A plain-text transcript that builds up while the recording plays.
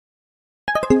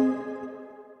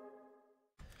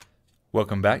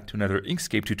Welcome back to another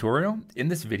Inkscape tutorial. In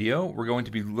this video, we're going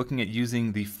to be looking at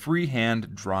using the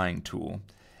freehand drawing tool.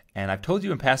 And I've told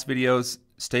you in past videos,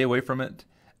 stay away from it.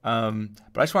 But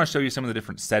I just want to show you some of the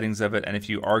different settings of it. And if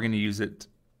you are going to use it,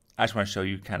 I just want to show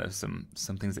you kind of some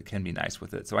things that can be nice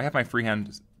with it. So I have my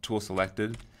freehand tool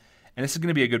selected. And this is going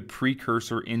to be a good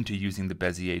precursor into using the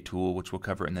Bezier tool, which we'll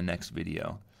cover in the next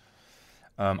video.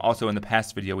 Also in the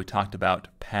past video, we talked about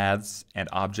paths and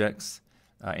objects.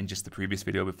 In just the previous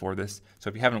video before this. So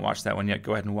if you haven't watched that one yet,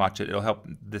 go ahead and watch it. It'll help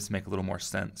this make a little more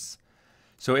sense.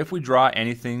 So if we draw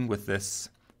anything with this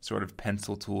sort of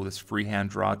pencil tool, this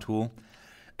freehand draw tool,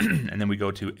 and then we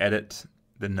go to edit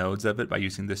the nodes of it by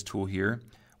using this tool here,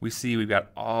 we see we've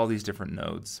got all these different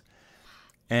nodes.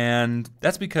 And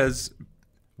that's because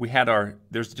we had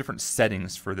there's different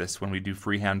settings for this when we do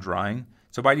freehand drawing.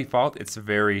 So by default,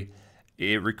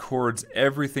 it records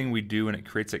everything we do and it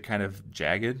creates it kind of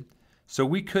jagged. So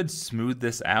we could smooth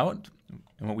this out,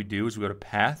 and what we do is we go to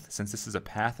Path. Since this is a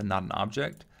path and not an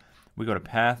object, we go to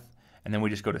Path, and then we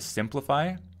just go to Simplify.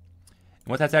 And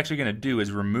what that's actually going to do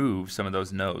is remove some of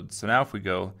those nodes. So now if we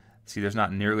go, see there's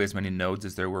not nearly as many nodes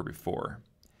as there were before.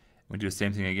 We do the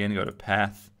same thing again, go to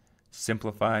Path,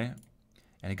 Simplify,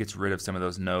 and it gets rid of some of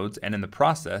those nodes. And in the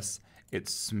process, it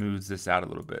smooths this out a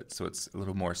little bit, so it's a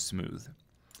little more smooth.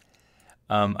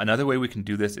 Another way we can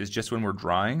do this is just when we're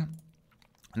drawing.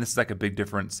 And this is like a big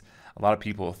difference. A lot of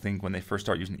people think when they first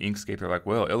start using Inkscape, they're like,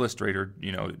 well, Illustrator,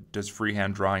 does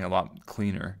freehand drawing a lot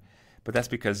cleaner. But that's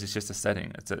because it's just a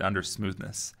setting. It's under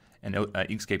smoothness. And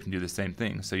Inkscape can do the same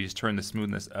thing. So you just turn the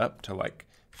smoothness up to like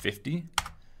 50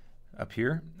 up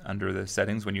here under the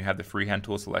settings when you have the freehand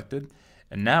tool selected.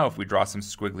 And now if we draw some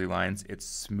squiggly lines, it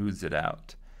smooths it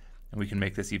out. And we can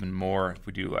make this even more. If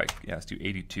we do let's do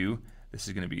 82. This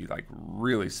is going to be like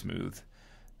really smooth.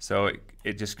 So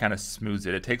it just kind of smooths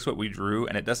it. It takes what we drew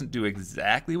and it doesn't do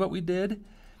exactly what we did,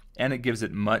 and it gives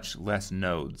it much less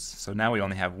nodes. So now we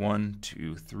only have 1,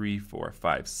 2, 3, 4,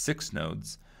 5, 6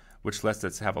 nodes, which lets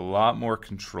us have a lot more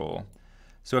control.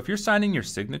 So if you're signing your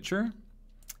signature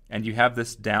and you have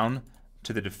this down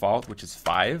to the default, which is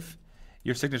 5,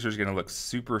 your signature is going to look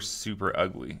super, super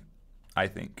ugly, I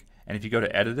think. And if you go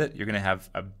to edit it, you're going to have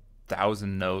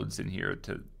 1,000 nodes in here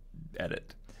to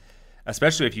edit.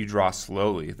 Especially if you draw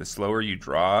slowly. The slower you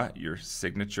draw your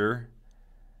signature,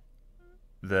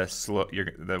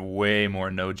 the way more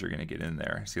nodes you're going to get in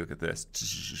there. See, look at this.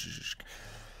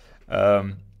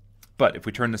 But if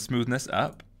we turn the smoothness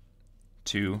up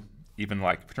to even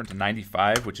if we turn to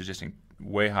 95, which is just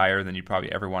way higher than you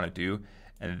probably ever want to do,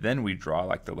 and then we draw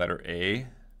like the letter A,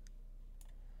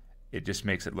 it just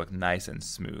makes it look nice and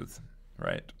smooth,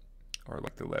 right? Or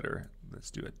like the letter, let's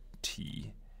do a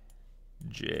T.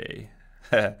 J.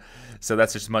 So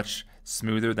that's just much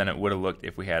smoother than it would have looked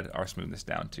if we had our smoothness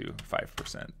down to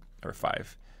 5% or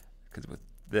 5. Because with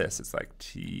this, it's like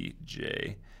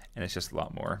TJ, and it's just a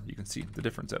lot more. You can see the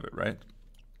difference of it, right?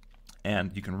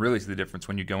 And you can really see the difference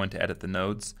when you go in to edit the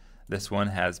nodes. This one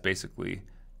has basically,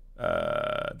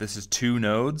 this is 2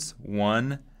 nodes,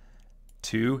 1,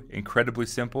 2, incredibly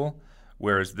simple.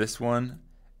 Whereas this one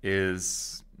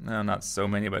is, not so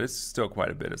many, but it's still quite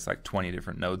a bit. It's like 20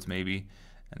 different nodes maybe.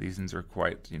 And these ones are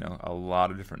quite, a lot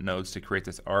of different nodes to create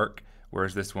this arc,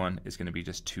 whereas this one is going to be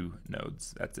just 2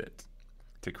 nodes. That's it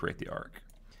to create the arc.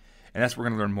 And that's what we're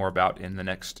going to learn more about in the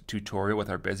next tutorial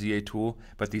with our Bezier tool.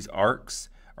 But these arcs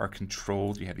are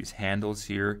controlled. You have these handles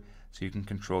here, so you can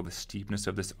control the steepness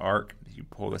of this arc. You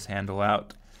pull this handle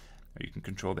out, or you can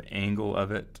control the angle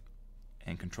of it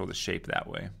and control the shape that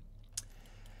way.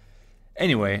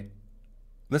 Anyway,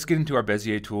 let's get into our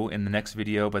Bezier tool in the next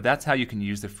video, but that's how you can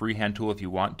use the freehand tool if you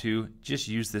want to. Just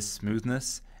use this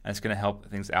smoothness, and it's going to help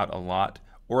things out a lot.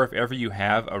 Or if ever you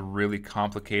have a really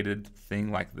complicated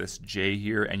thing like this J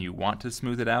here and you want to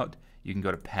smooth it out, you can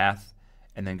go to Path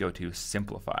and then go to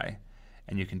Simplify.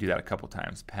 And you can do that a couple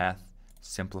times. Path,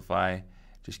 Simplify.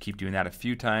 Just keep doing that a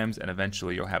few times, and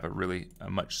eventually you'll have a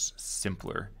much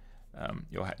simpler,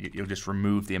 you'll just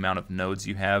remove the amount of nodes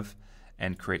you have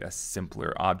and create a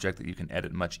simpler object that you can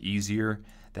edit much easier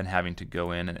than having to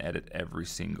go in and edit every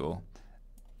single,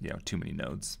 too many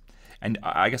nodes. And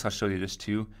I guess I'll show you this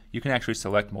too. You can actually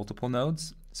select multiple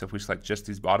nodes. So if we select just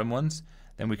these bottom ones,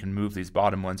 then we can move these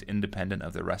bottom ones independent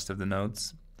of the rest of the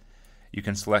nodes. You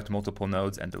can select multiple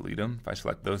nodes and delete them. If I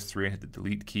select those 3 and hit the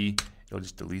delete key, it'll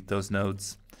just delete those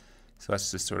nodes. So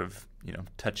that's just sort of,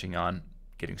 touching on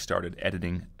getting started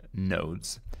editing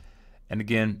nodes. And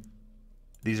again,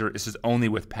 this is only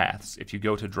with paths. If you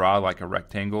go to draw like a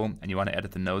rectangle and you want to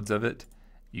edit the nodes of it,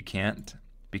 you can't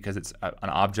because it's an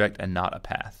object and not a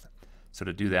path. So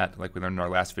to do that, like we learned in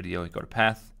our last video, you go to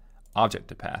Path, Object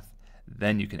to Path.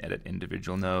 Then you can edit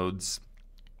individual nodes,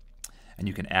 and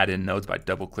you can add in nodes by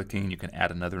double clicking. You can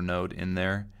add another node in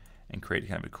there and create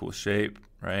kind of a cool shape,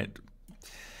 right?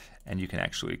 And you can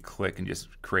actually click and just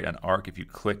create an arc. If you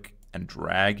click and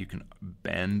drag, you can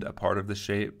bend a part of the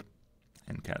shape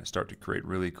and kind of start to create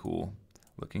really cool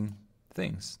looking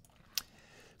things.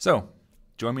 So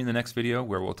join me in the next video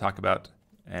where we'll talk about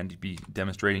and be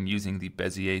demonstrating using the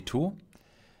Bezier tool.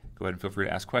 Go ahead and feel free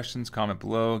to ask questions, comment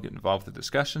below, get involved with the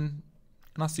discussion,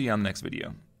 and I'll see you on the next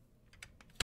video.